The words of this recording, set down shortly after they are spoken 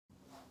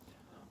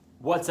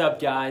What's up,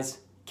 guys?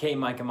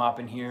 Micah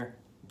Maupin here,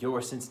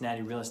 your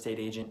Cincinnati real estate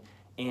agent,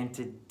 and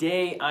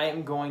today I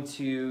am going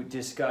to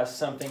discuss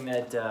something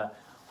that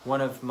one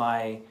of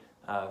my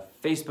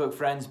Facebook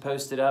friends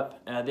posted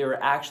up. They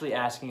were actually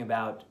asking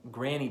about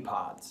granny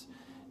pods.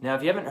 Now,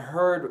 if you haven't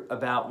heard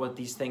about what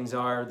these things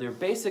are, they're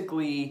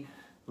basically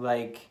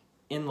like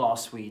in-law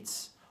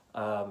suites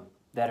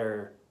that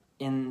are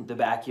in the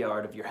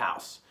backyard of your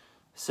house.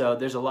 So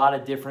there's a lot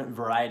of different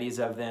varieties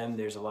of them.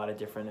 There's a lot of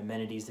different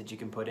amenities that you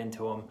can put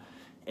into them.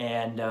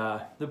 And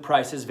the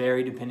prices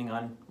vary depending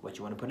on what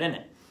you want to put in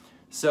it.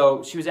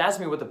 So she was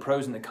asking me what the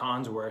pros and the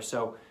cons were.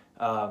 So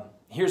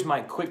here's my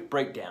quick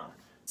breakdown.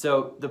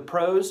 So the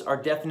pros are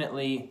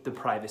definitely the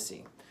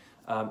privacy.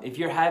 If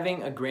you're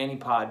having a granny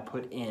pod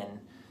put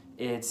in,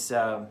 it's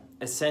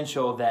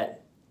essential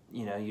that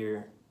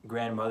your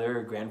grandmother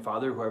or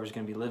grandfather, whoever's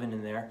going to be living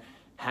in there,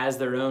 has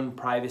their own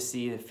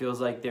privacy that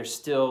feels like they're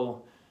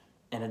still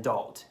an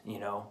adult.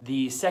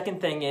 The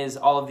second thing is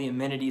all of the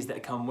amenities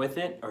that come with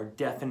it are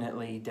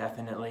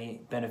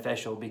definitely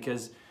beneficial,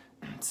 because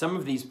some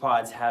of these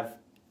pods have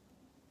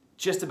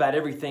just about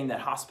everything that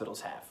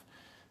hospitals have.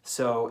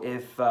 So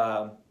if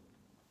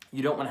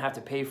you don't want to have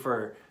to pay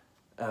for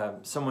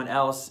someone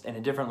else in a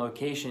different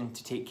location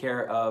to take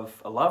care of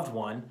a loved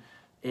one,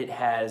 it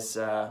has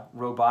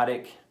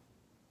robotic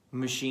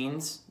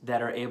machines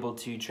that are able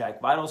to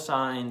track vital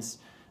signs.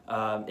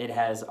 It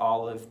has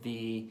all of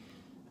the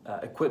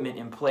equipment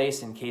in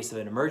place in case of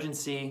an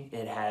emergency.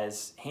 It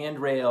has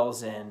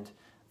handrails and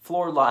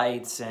floor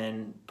lights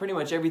and pretty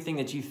much everything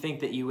that you think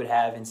that you would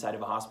have inside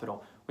of a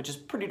hospital, which is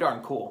pretty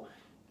darn cool,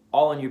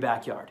 all in your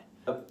backyard.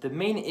 The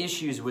main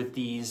issues with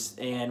these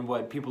and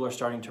what people are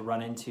starting to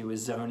run into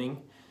is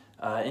zoning.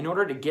 In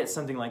order to get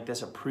something like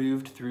this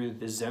approved through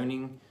the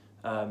zoning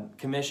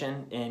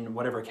commission in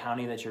whatever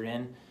county that you're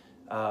in,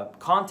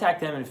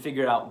 contact them and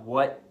figure out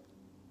what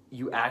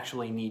you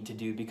actually need to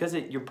do, because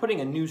you're putting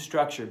a new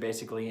structure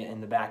basically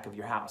in the back of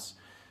your house.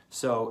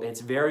 So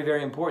it's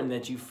very important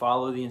that you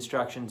follow the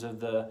instructions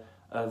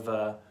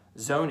of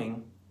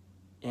zoning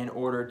in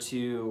order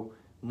to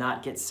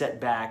not get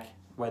set back,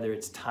 whether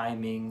it's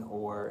timing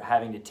or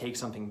having to take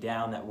something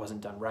down that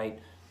wasn't done right.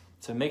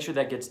 So make sure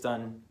that gets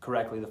done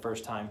correctly the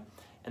first time.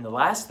 And the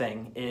last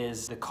thing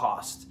is the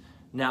cost.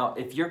 Now,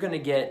 if you're going to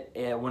get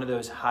one of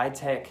those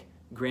high-tech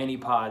granny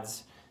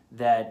pods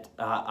that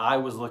I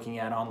was looking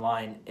at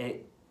online,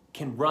 it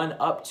can run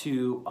up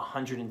to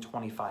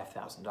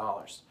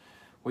 $125,000,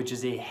 which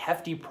is a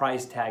hefty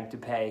price tag to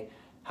pay.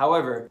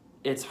 However,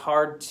 it's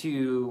hard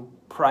to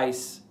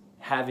price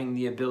having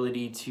the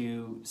ability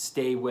to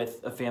stay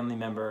with a family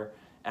member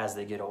as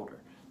they get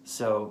older.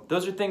 So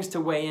those are things to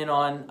weigh in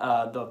on.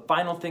 The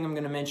final thing I'm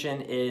going to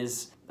mention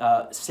is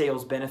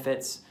sales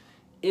benefits.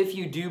 If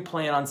you do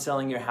plan on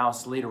selling your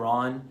house later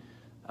on,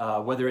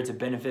 whether it's a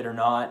benefit or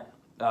not,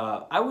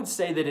 I would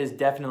say that it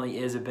definitely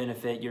is a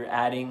benefit. You're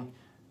adding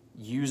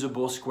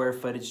usable square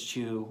footage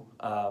to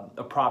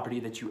a property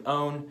that you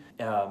own.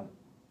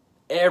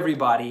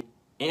 Everybody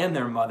and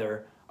their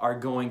mother are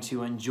going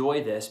to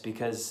enjoy this,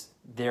 because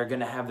they're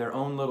going to have their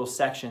own little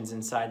sections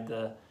inside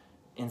the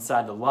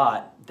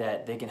lot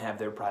that they can have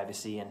their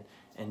privacy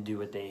and do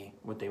what they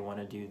want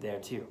to do there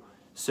too.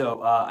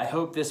 So I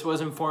hope this was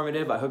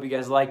informative. I hope you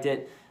guys liked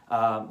it.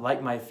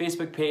 Like my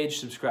Facebook page,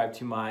 subscribe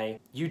to my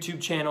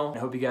YouTube channel. I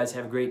hope you guys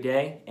have a great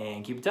day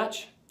and keep in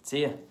touch.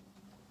 See ya.